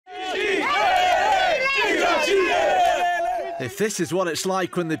If this is what it's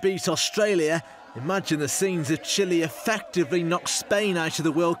like when they beat Australia, imagine the scenes if Chile effectively knocks Spain out of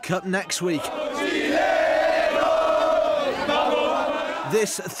the World Cup next week.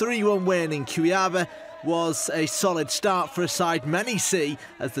 This 3-1 win in Cuiaba was a solid start for a side many see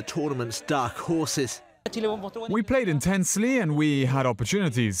as the tournament's dark horses. We played intensely and we had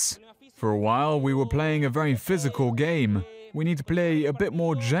opportunities. For a while we were playing a very physical game. We need to play a bit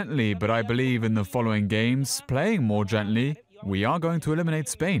more gently, but I believe in the following games, playing more gently, we are going to eliminate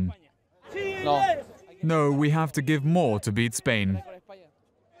Spain. No, we have to give more to beat Spain.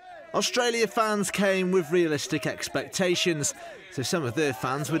 Australia fans came with realistic expectations, so some of their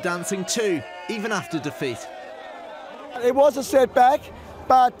fans were dancing too, even after defeat. It was a setback,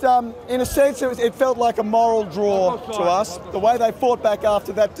 but in a sense it felt like a moral draw to us, the way they fought back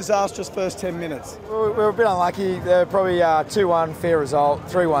after that disastrous first 10 minutes. We were a bit unlucky. They're probably 2-1, fair result.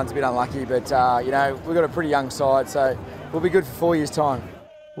 3-1's a bit unlucky, but you know, we've got a pretty young side, so we'll be good for 4 years' time.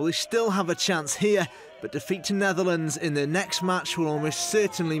 Well, they still have a chance here, but defeat to Netherlands in their next match will almost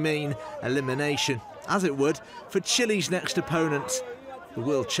certainly mean elimination, as it would for Chile's next opponents, the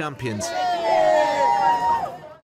world champions.